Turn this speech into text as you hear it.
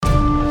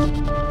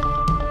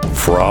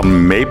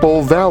From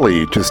Maple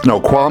Valley to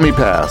Snoqualmie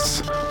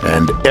Pass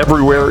and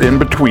everywhere in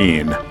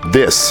between,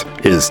 this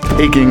is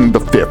Taking the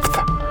Fifth,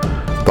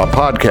 the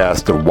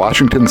podcast of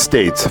Washington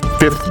State's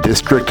 5th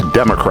District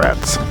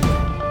Democrats.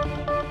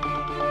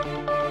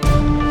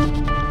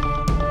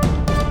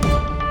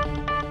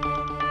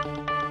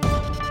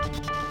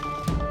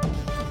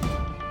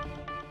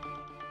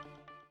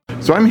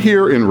 So I'm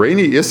here in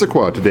rainy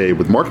Issaquah today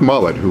with Mark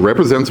Mullett, who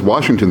represents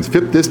Washington's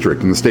 5th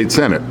District in the state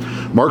Senate.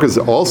 Mark is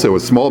also a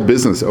small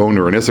business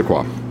owner in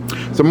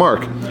Issaquah. So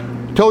Mark,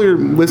 tell your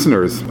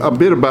listeners a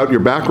bit about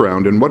your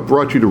background and what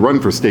brought you to run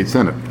for state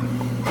Senate.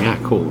 Yeah,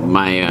 cool.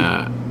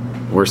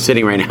 We're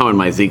sitting right now in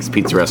my Zeke's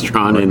Pizza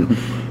restaurant in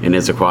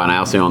Issaquah, and I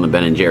also own the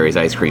Ben & Jerry's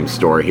ice cream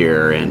store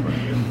here. And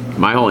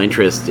my whole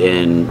interest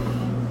in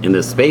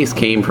this space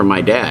came from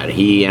my dad.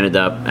 He ended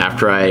up,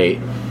 after I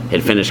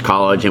had finished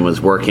college and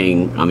was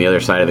working on the other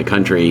side of the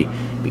country,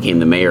 became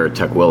the mayor of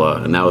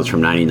Tukwila, and that was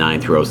from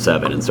 99 through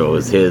 07. And so it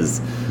was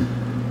his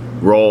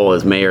role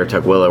as mayor of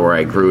Tukwila where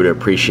I grew to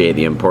appreciate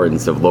the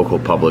importance of local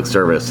public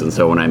service. And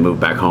so when I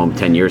moved back home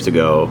 10 years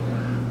ago,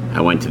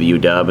 I went to the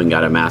UW and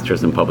got a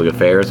master's in public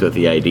affairs with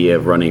the idea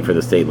of running for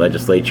the state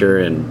legislature.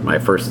 And my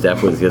first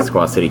step was the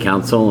Issaquah City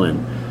Council,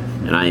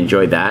 and I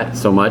enjoyed that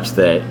so much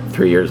that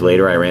 3 years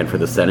later I ran for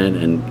the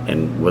Senate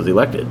and was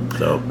elected.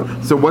 So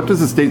what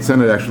does the state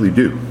Senate actually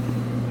do?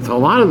 So a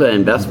lot of the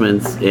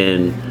investments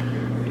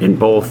in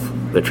both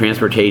the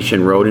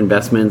transportation, road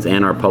investments,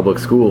 and our public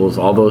schools,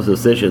 all those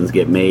decisions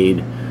get made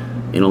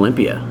in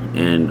Olympia.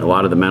 And a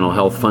lot of the mental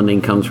health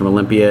funding comes from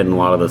Olympia, and a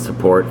lot of the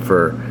support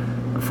for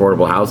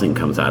affordable housing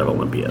comes out of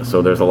Olympia.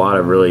 So there's a lot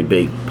of really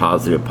big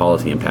positive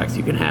policy impacts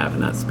you can have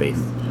in that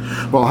space.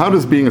 Well, how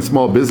does being a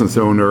small business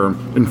owner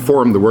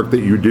inform the work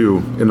that you do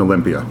in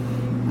Olympia?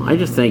 I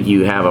just think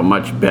you have a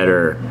much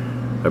better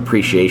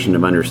appreciation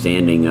of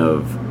understanding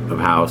of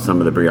how some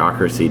of the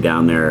bureaucracy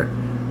down there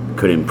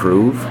could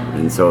improve.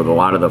 And so a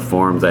lot of the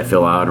forms I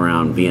fill out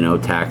around V&O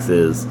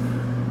taxes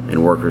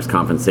and workers'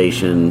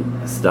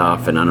 compensation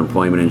stuff and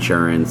unemployment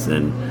insurance,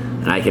 and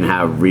I can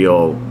have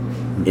real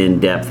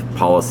in-depth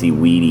policy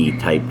weedy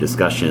type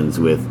discussions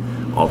with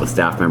all the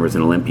staff members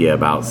in Olympia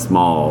about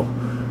small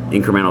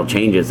incremental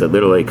changes that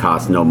literally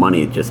cost no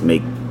money, just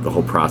make the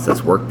whole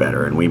process work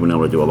better. And we've been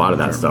able to do a lot of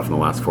that stuff in the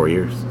last 4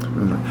 years.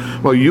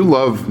 Well, you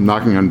love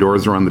knocking on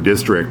doors around the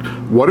district.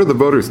 What are the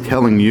voters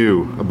telling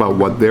you about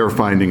what they're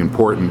finding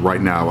important right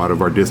now out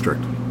of our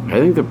district? I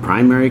think the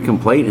primary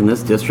complaint in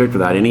this district,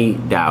 without any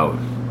doubt,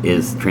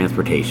 is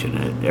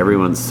transportation.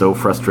 Everyone's so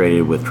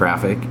frustrated with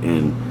traffic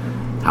and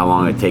how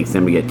long it takes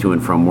them to get to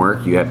and from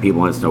work. You have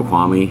people in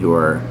Snoqualmie who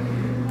are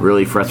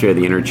really frustrated at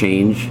the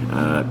interchange.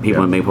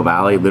 People in Maple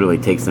Valley, literally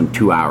takes them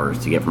 2 hours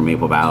to get from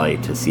Maple Valley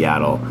to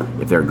Seattle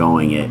if they're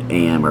going at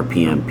AM or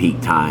PM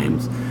peak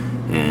times.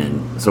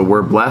 And so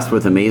we're blessed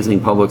with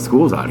amazing public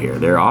schools out here.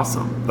 They're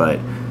awesome, but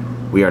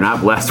we are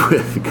not blessed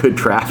with good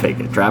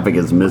traffic. Traffic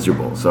is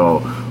miserable. So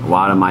a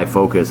lot of my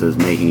focus is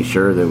making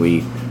sure that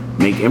we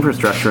make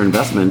infrastructure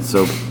investments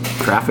so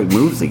traffic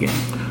moves again.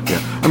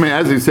 Yeah, I mean,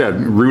 as you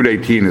said, Route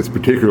 18 is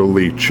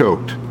particularly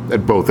choked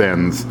at both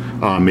ends,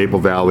 Maple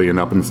Valley and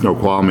up in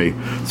Snoqualmie.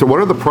 So what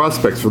are the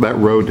prospects for that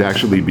road to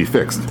actually be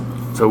fixed?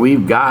 So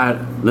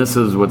this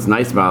is what's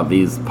nice about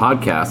these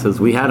podcasts, is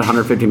we had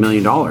 $150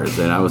 million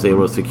that I was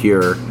able to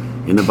secure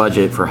in the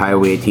budget for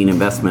Highway 18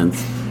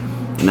 investments.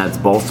 And that's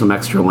both some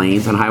extra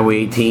lanes on Highway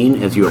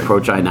 18 as you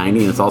approach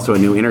I-90, and it's also a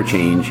new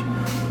interchange,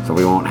 so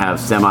we won't have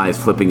semis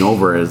flipping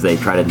over as they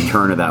try to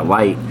turn to that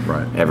light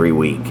every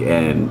week.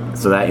 And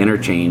so that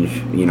interchange,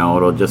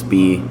 it'll just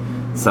be,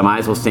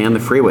 semis will stay on the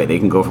freeway. They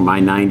can go from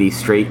I-90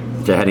 straight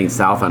to heading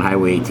south on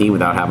Highway 18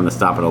 without having to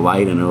stop at a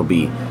light, and it'll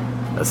be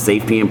a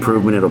safety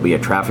improvement, it'll be a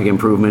traffic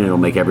improvement, it'll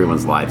make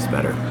everyone's lives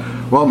better.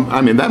 Well,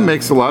 I mean, that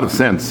makes a lot of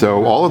sense.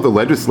 So all of the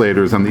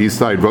legislators on the east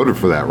side voted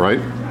for that, right?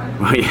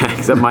 Well, yeah,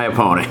 except my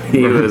opponent.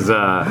 He was,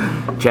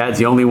 Chad's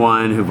the only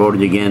one who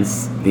voted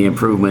against the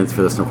improvements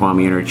for the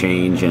Snoqualmie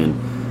interchange. And,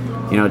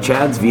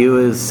 Chad's view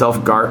is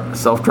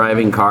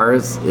self-driving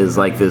cars is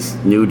like this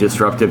new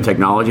disruptive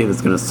technology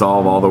that's going to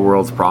solve all the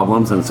world's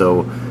problems. And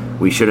so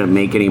we shouldn't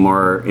make any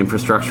more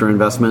infrastructure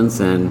investments.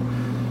 And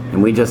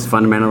we just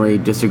fundamentally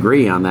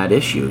disagree on that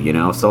issue.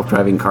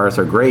 Self-driving cars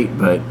are great,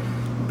 but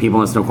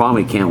people in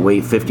Snoqualmie can't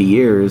wait 50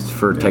 years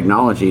for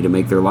technology to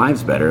make their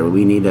lives better.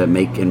 We need to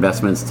make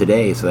investments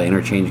today so that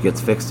interchange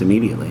gets fixed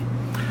immediately.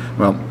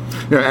 Well,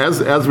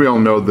 as we all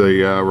know,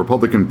 the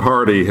Republican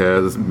Party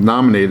has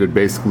nominated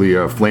basically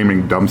a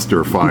flaming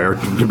dumpster fire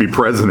to be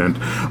president.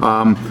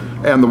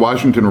 And the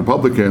Washington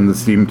Republicans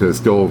seem to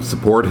still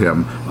support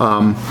him.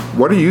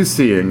 What are you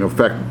seeing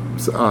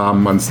effects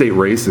on state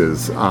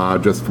races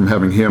just from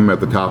having him at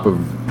the top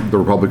of the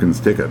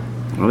Republicans' ticket?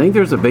 I think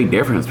there's a big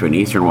difference between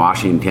Eastern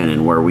Washington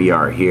and where we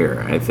are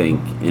here. I think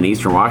in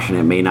Eastern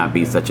Washington it may not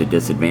be such a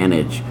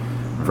disadvantage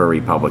for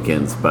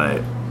Republicans,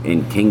 but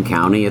in King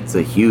County it's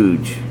a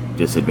huge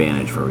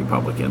disadvantage for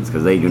Republicans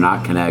because they do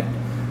not connect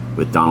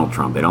with Donald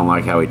Trump. They don't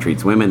like how he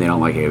treats women. They don't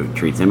like how he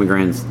treats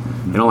immigrants.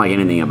 They don't like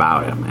anything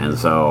about him. And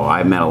so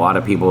I've met a lot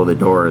of people at the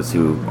doors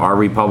who are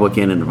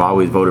Republican and have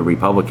always voted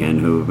Republican,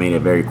 who have made it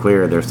very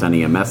clear they're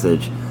sending a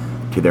message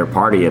to their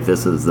party. If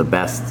this is the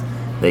best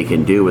they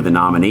can do with the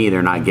nominee,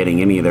 they're not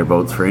getting any of their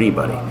votes for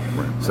anybody.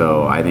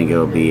 So I think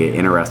it'll be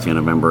interesting on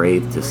November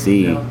 8th to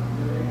see,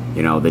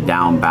 the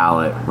down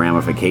ballot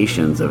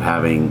ramifications of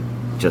having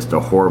just a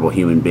horrible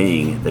human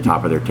being at the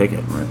top of their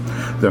ticket. Right.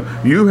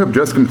 So you have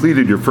just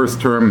completed your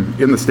first term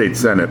in the state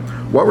Senate.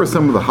 What were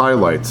some of the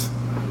highlights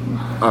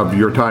of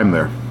your time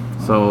there?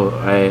 So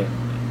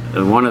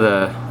one of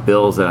the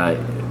bills that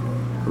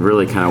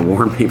really kind of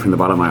warmed me from the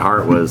bottom of my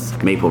heart was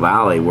Maple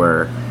Valley,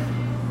 where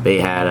they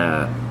had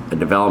a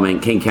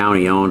development. King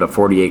County owned a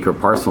 40-acre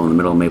parcel in the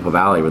middle of Maple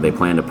Valley where they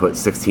planned to put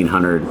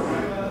 1,600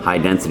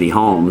 high-density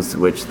homes,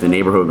 which the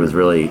neighborhood was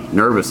really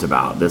nervous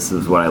about. This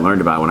is what I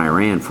learned about when I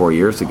ran 4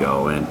 years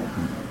ago, and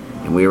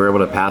we were able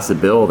to pass a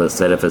bill that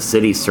said if a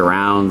city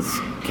surrounds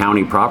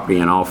county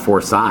property on all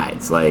four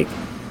sides, like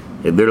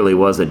it literally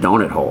was a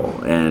donut hole,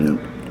 and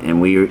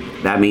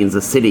that means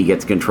the city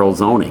gets controlled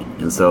zoning.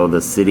 And so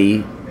the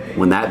city,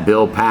 when that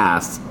bill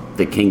passed,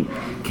 the King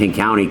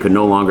County could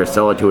no longer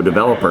sell it to a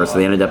developer, so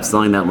they ended up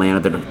selling that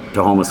land at the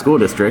Tahoma School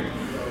District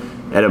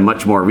at a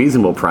much more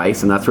reasonable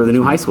price, and that's where the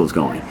new high school is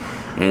going.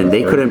 And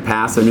they couldn't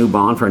pass a new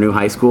bond for a new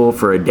high school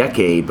for a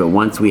decade, but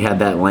once we had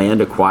that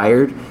land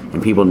acquired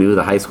and people knew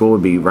the high school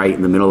would be right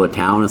in the middle of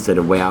town instead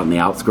of way out in the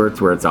outskirts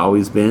where it's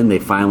always been, they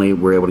finally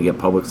were able to get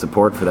public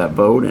support for that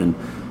vote, and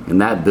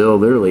that bill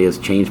literally has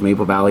changed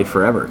Maple Valley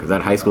forever, because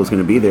that high school is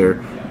going to be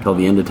there till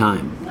the end of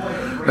time.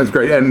 That's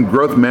great. And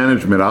growth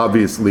management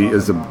obviously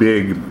is a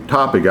big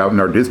topic out in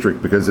our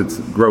district because it's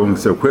growing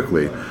so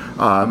quickly.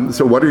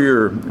 So what are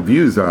your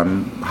views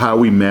on how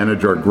we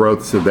manage our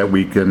growth so that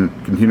we can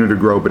continue to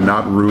grow but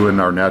not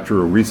ruin our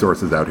natural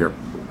resources out here?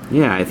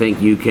 Yeah, I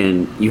think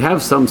you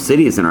have some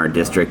cities in our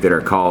district that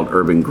are called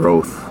urban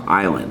growth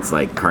islands,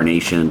 like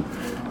Carnation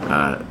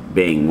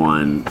being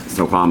one,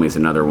 Snoqualmie is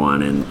another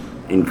one,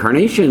 and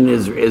Carnation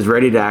is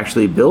ready to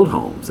actually build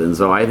homes. And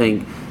so I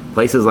think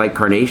places like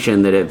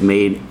Carnation that have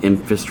made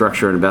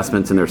infrastructure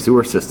investments in their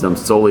sewer system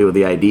solely with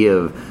the idea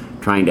of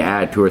trying to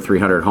add 200 or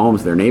 300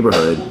 homes to their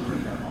neighborhood,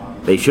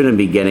 they shouldn't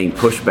be getting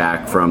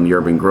pushback from the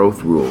urban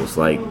growth rules,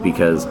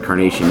 because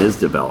Carnation is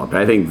developed.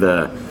 I think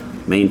the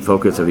main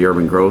focus of the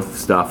urban growth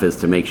stuff is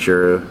to make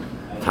sure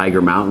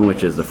Tiger Mountain,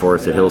 which is the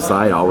forested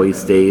hillside, always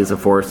stays a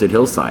forested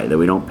hillside, that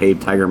we don't pave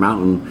Tiger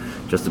Mountain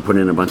just to put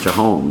in a bunch of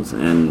homes.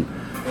 And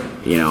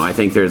I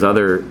think there's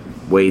other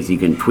ways you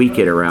can tweak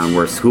it around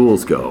where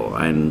schools go,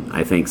 and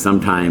I think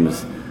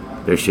sometimes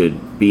there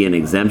should be an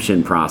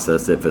exemption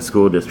process if a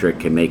school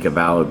district can make a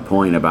valid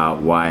point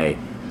about why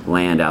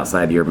land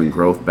outside the urban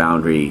growth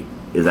boundary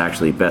is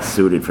actually best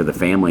suited for the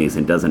families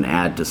and doesn't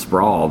add to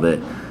sprawl, that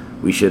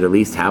we should at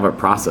least have a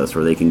process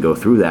where they can go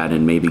through that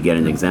and maybe get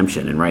an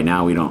exemption. And right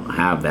now we don't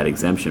have that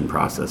exemption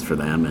process for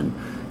them,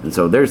 and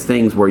so there's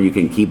things where you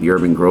can keep the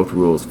urban growth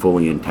rules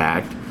fully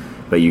intact,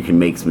 but you can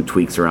make some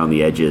tweaks around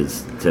the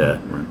edges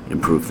to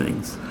improve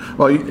things.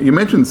 Well, you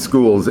mentioned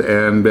schools,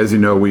 and as you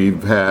know,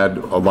 we've had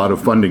a lot of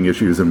funding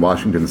issues in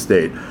Washington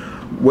State.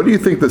 What do you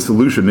think the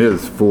solution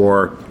is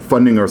for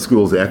funding our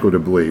schools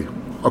equitably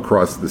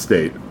across the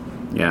state?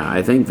 Yeah,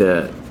 I think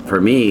that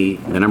for me,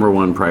 the number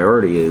one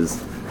priority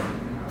is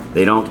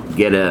they don't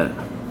get to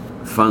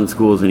fund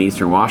schools in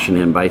Eastern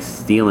Washington by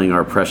stealing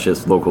our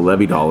precious local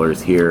levy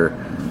dollars here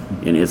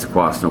in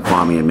Issaquah,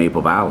 Snoqualmie, and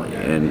Maple Valley.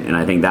 And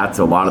I think that's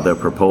a lot of the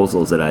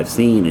proposals that I've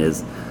seen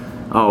is,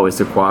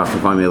 Issaquah,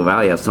 Snoqualmie, Maple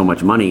Valley have so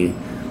much money,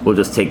 we'll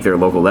just take their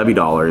local levy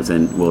dollars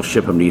and we'll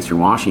ship them to Eastern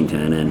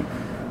Washington.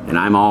 And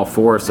I'm all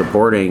for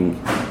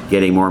supporting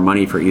getting more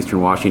money for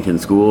Eastern Washington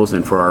schools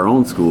and for our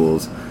own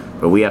schools,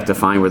 but we have to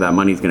find where that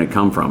money is going to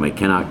come from. It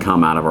cannot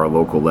come out of our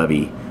local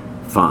levy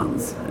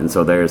funds. And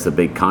so there's a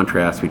big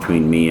contrast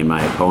between me and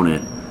my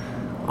opponent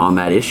on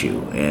that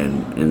issue.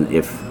 And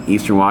if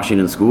Eastern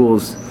Washington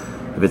schools,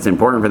 if it's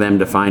important for them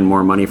to find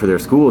more money for their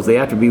schools, they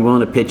have to be willing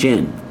to pitch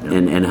in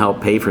and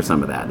help pay for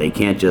some of that. They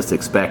can't just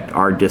expect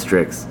our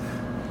districts,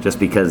 just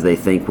because they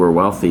think we're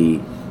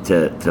wealthy,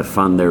 to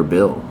fund their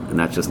bill, and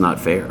that's just not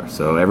fair.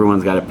 So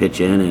everyone's got to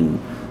pitch in, and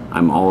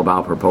I'm all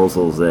about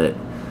proposals that,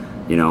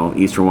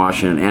 Eastern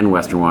Washington and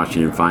Western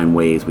Washington find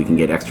ways we can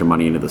get extra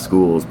money into the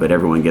schools, but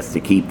everyone gets to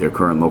keep their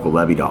current local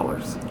levy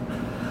dollars.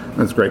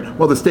 That's great.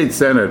 Well, the state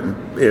Senate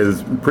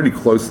is pretty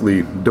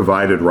closely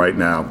divided right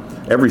now.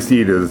 Every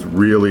seat is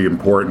really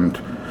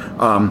important.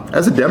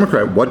 As a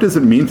Democrat, what does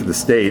it mean to the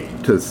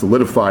state to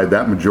solidify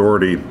that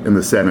majority in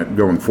the Senate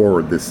going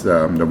forward this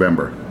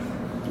November?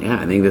 Yeah,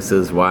 I think this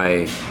is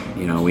why,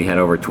 we had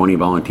over 20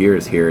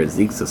 volunteers here at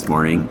Zeke's this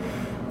morning,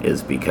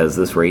 is because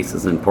this race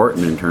is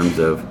important in terms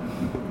of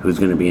who's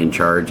going to be in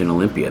charge in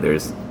Olympia.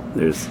 There's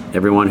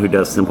everyone who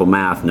does simple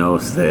math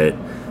knows that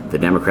the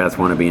Democrats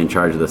want to be in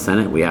charge of the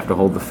Senate. We have to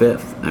hold the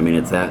fifth. I mean,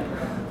 it's that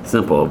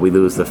simple. If we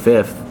lose the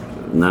fifth,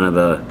 none of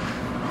the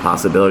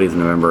possibilities of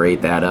November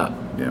 8th add up.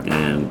 Yeah.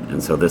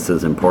 And so this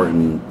is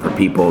important for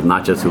people,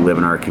 not just who live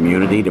in our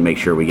community, to make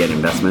sure we get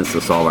investments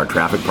to solve our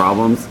traffic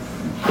problems.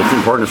 It's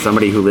important to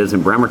somebody who lives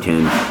in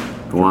Bremerton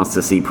who wants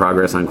to see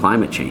progress on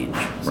climate change.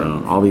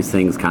 So all these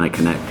things kind of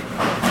connect.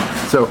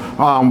 So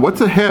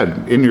what's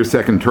ahead in your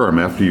second term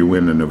after you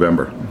win in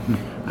November?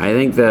 I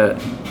think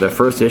the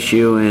first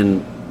issue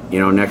in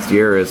next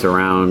year is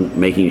around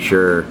making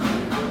sure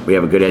we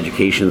have a good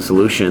education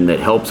solution that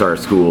helps our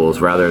schools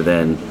rather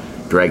than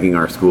dragging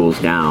our schools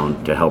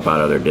down to help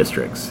out other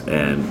districts.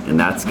 And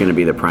that's going to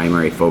be the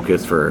primary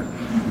focus for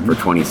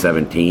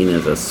 2017,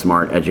 is a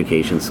smart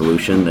education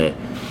solution that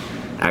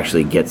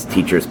actually gets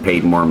teachers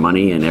paid more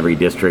money and every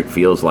district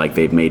feels like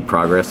they've made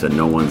progress and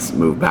no one's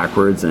moved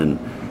backwards. And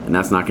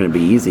that's not going to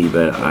be easy,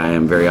 but I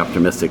am very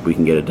optimistic we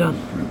can get it done.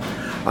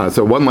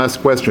 So one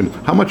last question.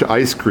 How much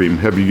ice cream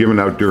have you given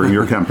out during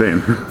your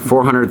campaign?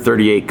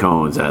 438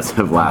 cones as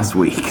of last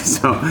week.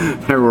 So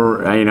there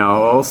were,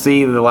 we'll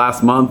see the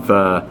last month.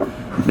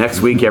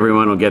 Next week,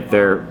 everyone will get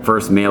their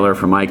first mailer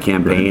from my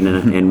campaign.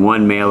 And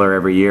one mailer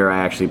every year,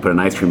 I actually put an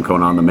ice cream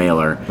cone on the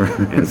mailer.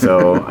 And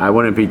so I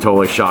wouldn't be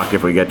totally shocked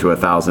if we get to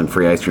 1,000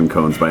 free ice cream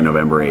cones by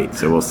November 8th.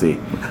 So we'll see.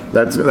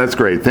 That's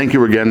great. Thank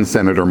you again,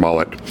 Senator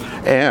Mullet.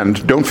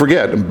 And don't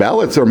forget,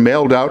 ballots are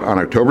mailed out on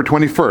October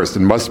 21st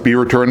and must be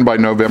returned by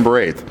November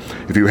 8th.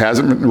 If you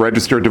haven't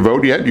registered to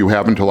vote yet, you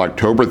have until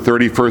October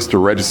 31st to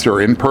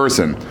register in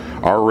person.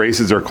 Our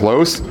races are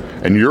close,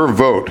 and your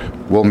vote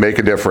will make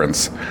a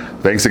difference.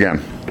 Thanks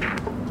again.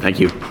 Thank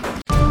you.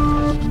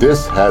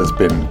 This has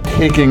been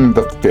Taking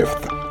the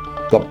Fifth,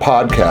 the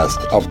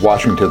podcast of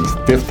Washington's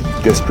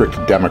 5th District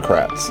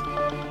Democrats.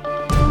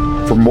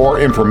 For more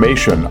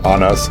information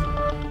on us,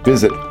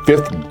 visit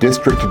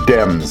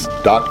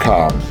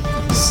 5thdistrictdems.com,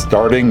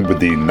 starting with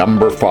the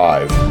number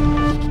 5.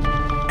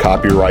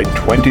 Copyright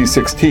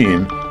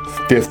 2016,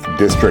 5th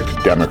District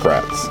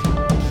Democrats.